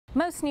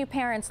Most new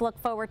parents look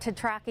forward to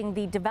tracking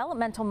the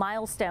developmental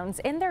milestones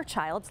in their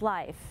child's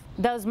life.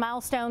 Those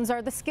milestones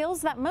are the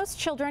skills that most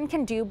children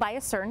can do by a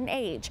certain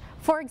age.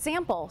 For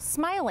example,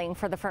 smiling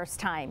for the first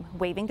time,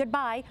 waving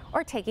goodbye,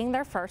 or taking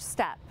their first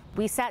step.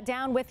 We sat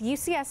down with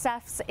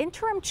UCSF's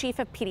Interim Chief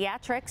of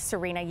Pediatrics,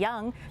 Serena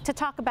Young, to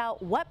talk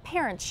about what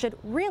parents should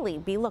really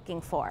be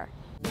looking for.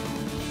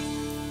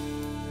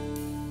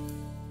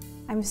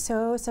 I'm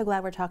so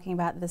glad we're talking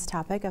about this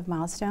topic of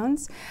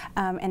milestones.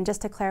 And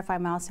just to clarify,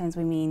 milestones,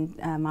 we mean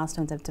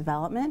milestones of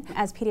development.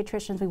 As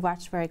pediatricians, we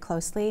watch very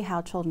closely how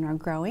children are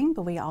growing,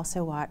 but we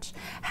also watch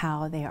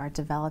how they are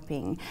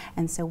developing.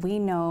 And so we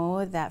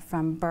know that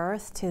from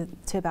birth to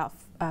about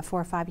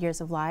 4 or 5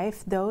 years of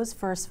life, those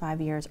first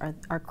 5 years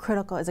are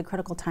critical, is a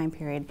critical time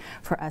period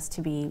for us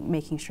to be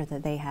making sure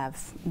that they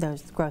have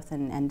those growth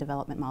and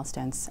development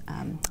milestones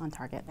on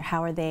target.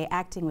 How are they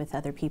acting with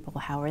other people?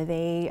 How are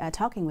they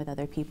talking with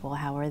other people?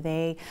 How are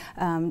they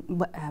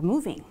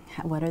moving?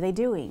 What are they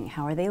doing?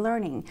 How are they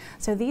learning?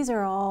 So these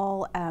are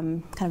all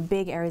kind of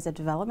big areas of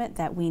development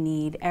that we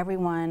need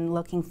everyone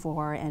looking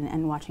for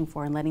and watching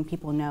for and letting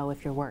people know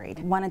if you're worried.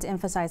 Wanted to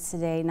emphasize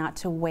today not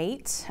to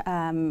wait,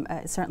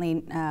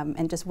 certainly,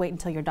 and just wait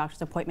until your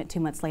doctor's appointment 2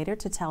 months later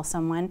to tell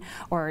someone,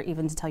 or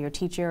even to tell your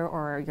teacher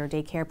or your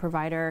daycare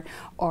provider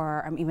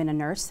or even a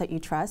nurse that you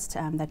trust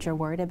that you're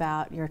worried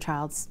about your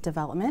child's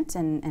development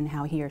and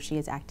how he or she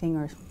is acting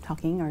or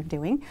talking or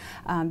doing,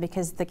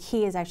 because the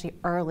key is actually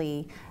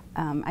early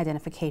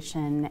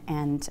identification,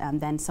 and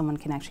then someone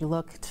can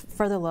actually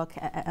further look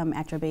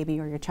at your baby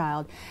or your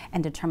child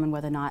and determine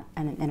whether or not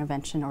an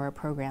intervention or a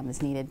program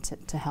is needed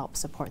to help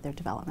support their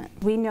development.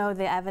 We know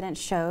the evidence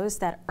shows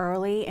that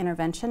early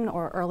intervention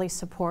or early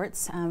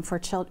supports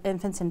for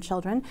infants and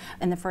children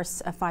in the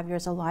first 5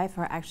 years of life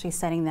are actually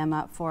setting them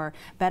up for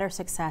better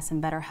success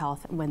and better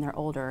health when they're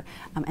older,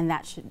 and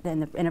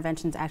then the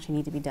interventions actually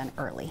need to be done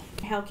early.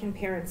 How can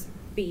parents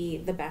be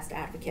the best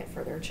advocate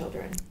for their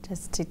children?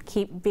 Just to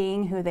keep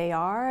being who they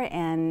are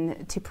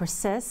and to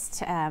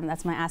persist.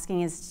 That's my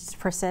asking, is to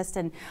persist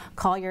and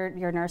call your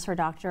nurse or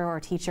doctor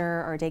or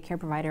teacher or daycare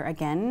provider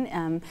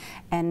again.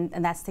 And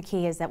that's the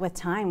key, is that with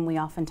time we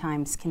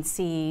oftentimes can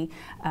see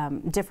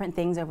different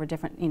things over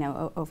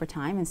over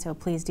time. And so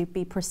please do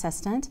be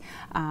persistent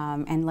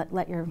and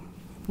let your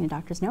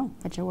doctors know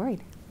that you're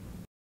worried.